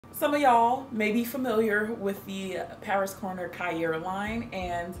Some of y'all may be familiar with the Paris Corner Khair line,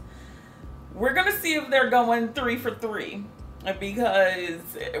 and we're gonna see if they're going 3 for 3, because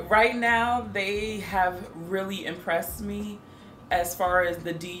right now they have really impressed me as far as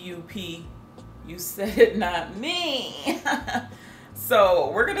the DUP. You said it, not me.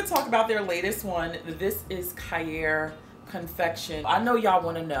 So we're gonna talk about their latest one. This is Khair Confection. I know y'all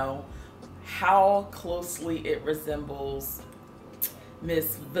want to know how closely it resembles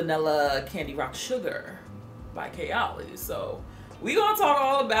Miss Vanilla Candy Rock Sugar by Kayali. So we gonna talk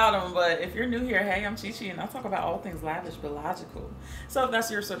all about them, but if you're new here, hey, I'm Chi Chi, and I talk about all things lavish but logical. So if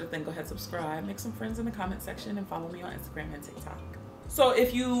that's your sort of thing, go ahead, subscribe, make some friends in the comment section, and follow me on Instagram and TikTok. So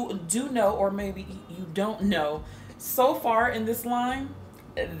if you do know, or maybe you don't know, so far in this line,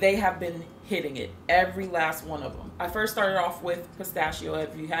 they have been hitting it, every last one of them. I first started off with Pistachio.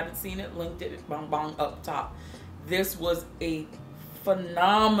 If you haven't seen it, linked it, bong bong up top. This was a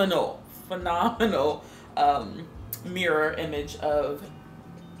phenomenal mirror image of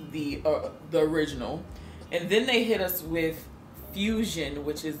the original. And then they hit us with Fusion,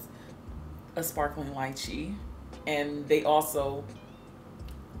 which is a sparkling lychee, and they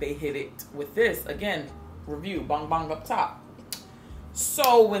hit it with this again, review, bong bong up top.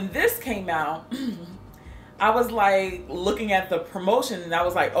 So when this came out, I was like looking at the promotion, and I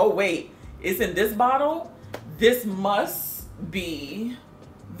was like, oh wait, it's in this bottle? This must be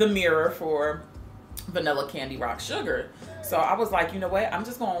the mirror for Vanilla Candy Rock Sugar. So I was like, you know what, I'm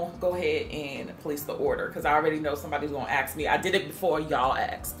just gonna go ahead and place the order, because I already know somebody's gonna ask me. I did it before y'all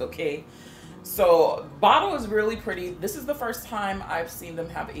asked, okay? So bottle is really pretty. This is the first time I've seen them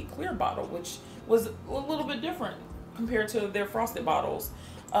have a clear bottle, which was a little bit different compared to their frosted bottles.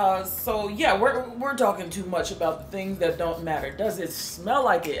 So yeah, we're talking too much about the things that don't matter. Does it smell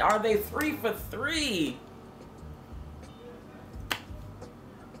like it? Are they 3 for 3?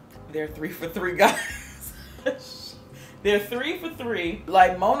 They're 3 for 3, guys. They're 3 for 3.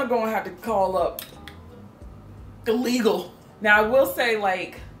 Like, Mona gonna have to call up the legal. Now I will say,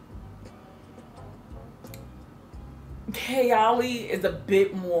 like, Kayali is a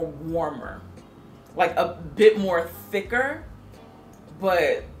bit more warmer, like a bit more thicker,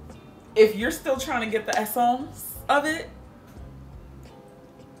 but if you're still trying to get the essence of it,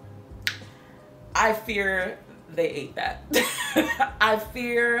 I fear they ate that. I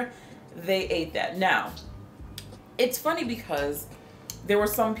fear they ate that. Now, it's funny because there were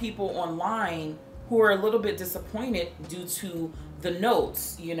some people online who were a little bit disappointed due to the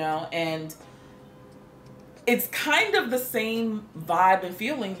notes, you know, and it's kind of the same vibe and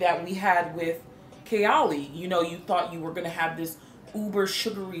feeling that we had with Kayali. You know, you thought you were going to have this uber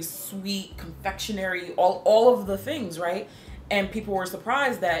sugary, sweet, confectionery, all of the things, right? And people were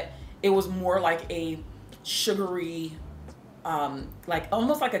surprised that it was more like a sugary, like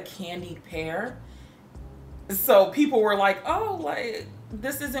almost like a candied pear. So people were like, oh, like,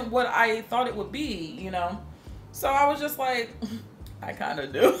 this isn't what I thought it would be, you know? So I was just like, I kind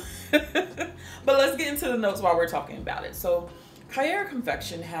of do. But let's get into the notes while we're talking about it. So Khair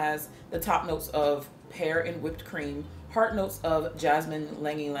Confection has the top notes of pear and whipped cream, heart notes of jasmine,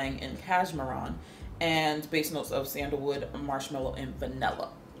 ylang ylang, and cashmeron, and base notes of sandalwood, marshmallow, and vanilla.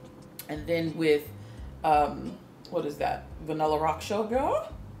 And then with, what is that? Vanilla rock sugar?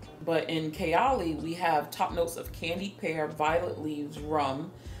 But in Kayali, we have top notes of candied pear, violet leaves,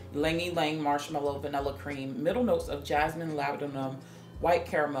 rum, ylang ylang, marshmallow, vanilla cream, middle notes of jasmine, labdanum, white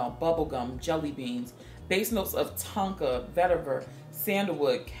caramel, bubblegum, jelly beans, base notes of tonka, vetiver,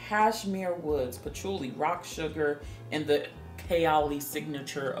 sandalwood, cashmere woods, patchouli, rock sugar, and the Kayali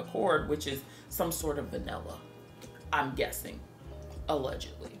signature accord, which is some sort of vanilla, I'm guessing,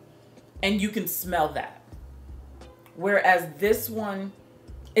 allegedly. And you can smell that. Whereas this one,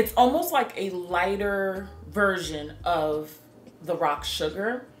 it's almost like a lighter version of the rock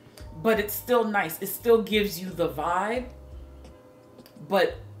sugar, but it's still nice. It still gives you the vibe,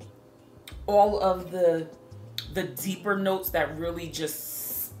 but all of the deeper notes that really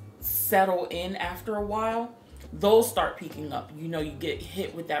just settle in after a while, those start peeking up. You know, you get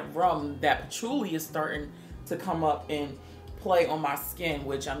hit with that rum, that patchouli is starting to come up and play on my skin,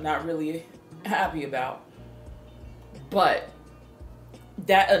 which I'm not really happy about. But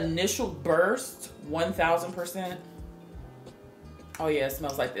that initial burst, 1000%, oh yeah, it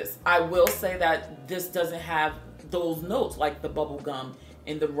smells like this. I will say that this doesn't have those notes like the bubble gum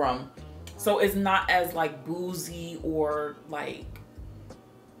and the rum. So it's not as like boozy or like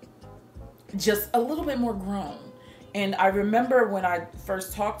just a little bit more grown. And I remember when I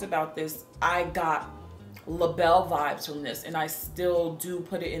first talked about this, I got LaBelle vibes from this, and I still do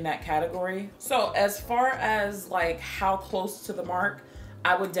put it in that category. So as far as like how close to the mark,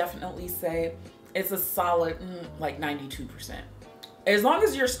 I would definitely say it's a solid like 92%. As long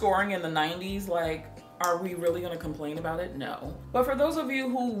as you're scoring in the 90s, like, are we really gonna complain about it? No. But for those of you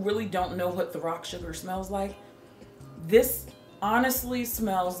who really don't know what the rock sugar smells like, this honestly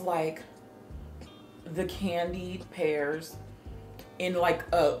smells like the candied pears in like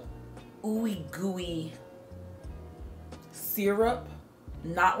a ooey gooey syrup,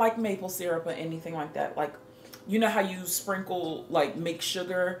 not like maple syrup or anything like that. Like, you know how you sprinkle, like, make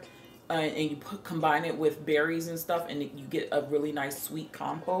sugar and you combine it with berries and stuff, and you get a really nice sweet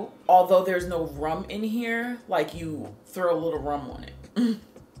compote. Although there's no rum in here, like, you throw a little rum on it,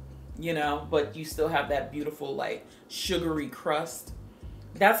 you know, but you still have that beautiful, like, sugary crust.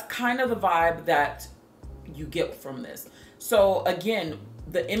 That's kind of the vibe that you get from this. So again,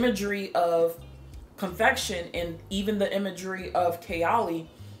 the imagery of confection and even the imagery of Kayali,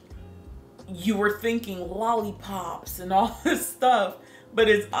 you were thinking lollipops and all this stuff, but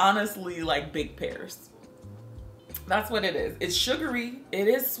it's honestly like big pears. That's what it is. It's sugary, it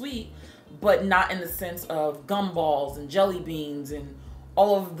is sweet, but not in the sense of gumballs and jelly beans and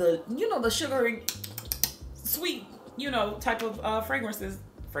all of the, you know, the sugary, sweet, you know, type of fragrances,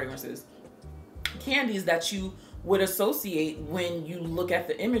 candies that you would associate when you look at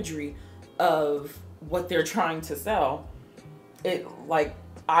the imagery of what they're trying to sell. It, like,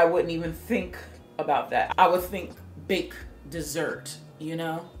 I wouldn't even think about that. I would think baked dessert, you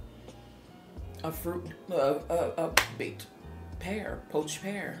know, a fruit, a baked pear, poached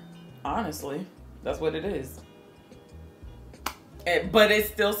pear. Honestly, that's what it is. But it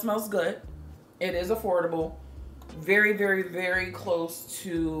still smells good. It is affordable. Very, very, very close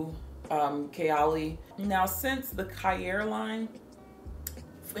to Kayali. Now, since the Khair line,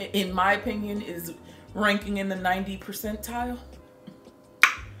 in my opinion, is ranking in the 90 percentile,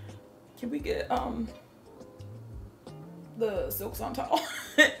 can we get the Silk Santal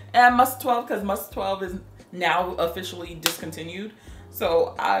and Musk 12, because Musk 12 is now officially discontinued.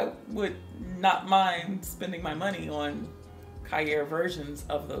 So I would not mind spending my money on Khair versions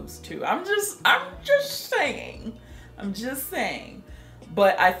of those two. I'm just saying.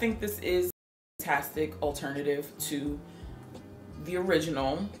 But I think this is a fantastic alternative to the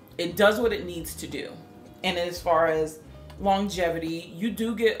original. It does what it needs to do. And as far as longevity, you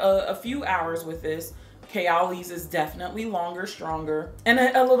do get a few hours with this. Kayali's is definitely longer, stronger, and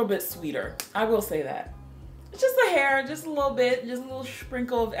a little bit sweeter. I will say that. Just a hair, just a little bit, just a little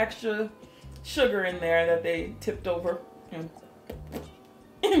sprinkle of extra sugar in there that they tipped over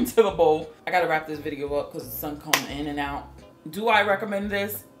into the bowl. I gotta wrap this video up because the sun coming in and out. Do I recommend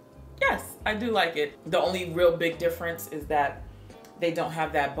this? Yes, I do like it. The only real big difference is that they don't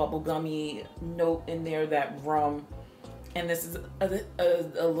have that bubblegummy note in there, that rum. And this is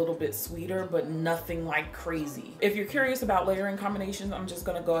a little bit sweeter, but nothing like crazy. If you're curious about layering combinations, I'm just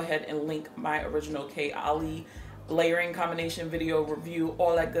gonna go ahead and link my original Kayali layering combination video review,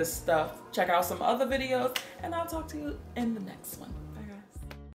 all that good stuff. Check out some other videos, and I'll talk to you in the next one.